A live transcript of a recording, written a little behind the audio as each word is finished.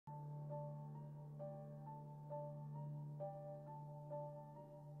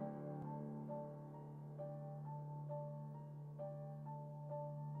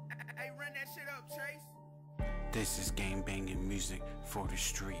This is gang banging music for the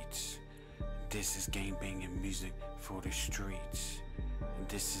streets. This is gang banging music for the streets.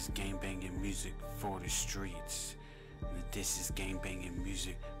 This is gang banging music for the streets. This is gang banging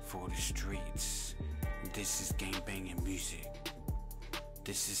music for the streets. This is gang banging music.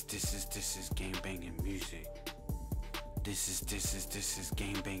 This is gang banging music. This is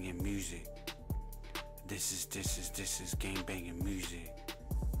gang banging music. This is gang banging music.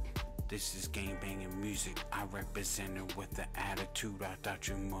 This is gang banging music. I represent it with the attitude. I thought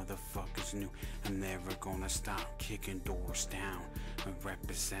you motherfuckers knew. I'm never gonna stop kicking doors down. I'm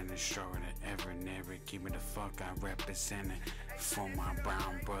representing sure that ever never give me the fuck. I represent it for my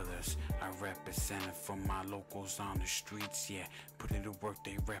brown brothers. I represent it for my locals on the streets. Yeah, put in the work,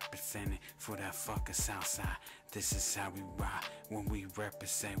 they represent it for that fucking south side. This is how we ride. When we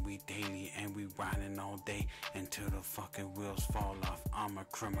represent, we daily and we riding all day until the fucking wheels fall off. I'm a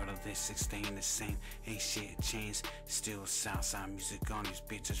criminal, this staying the same, ain't shit changed. Still Southside music on these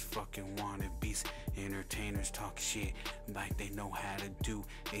bitches, fucking wanted beats. Entertainers talk shit like they know how to do.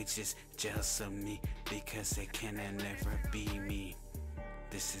 They just jealous of me because they can and never be me.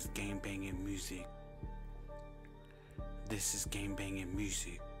 This is gang banging music. This is gang banging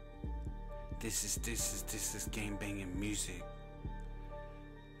music. This is gang banging music.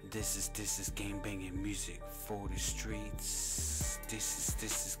 This is gang banging music for the streets. This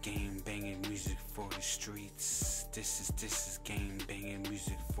is gang banging music for the streets. This is gang banging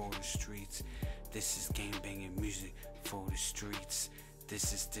music for the streets. This is gang banging music for the streets.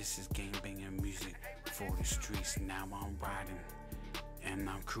 This is gang banging music for the streets. Now I'm riding and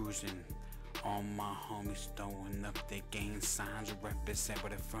I'm cruising. All my homies throwing up their gang signs, represent where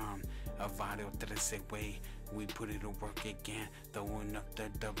they're from. A video that I say way, we put it to work again. Throwing up the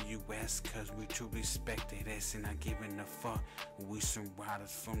WS cause we truly respect it. That's and not giving a fuck. We some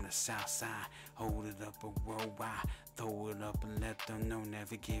riders from the south side. Hold it up a worldwide. Throw it up and let them know,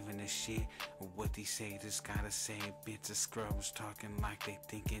 never giving a shit what they say, just gotta say it. Bitch of scrubs talking like they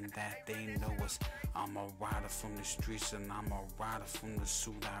thinking that they know us. I'm a rider from the streets and I'm a rider from the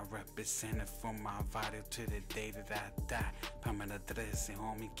suit. I represent it from my vital to the day that I die. MR.CRIMINAL-this,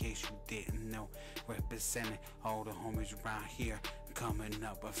 homie, in case you didn't know. Representing all the homies around here, coming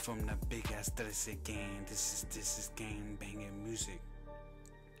up from the big ass stress again. This is gang banging music.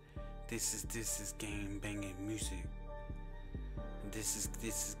 This is gang banging music. This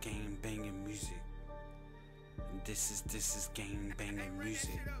is gang banging music. This is gang banging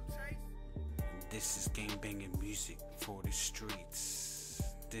music. This is gang banging music for the streets.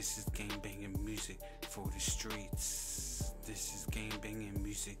 This is gang banging music for the streets. This is gang banging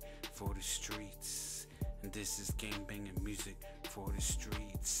music for the streets. And this is gang banging music for the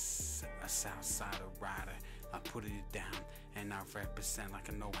streets. A Southside rider, I put it down and I represent like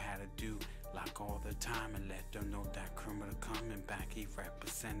I know how to do, like all the time, and let them know that criminal coming back. He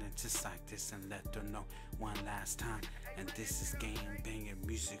representing just like this, and let them know one last time. And this is gang banging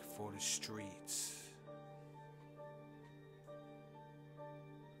music for the streets.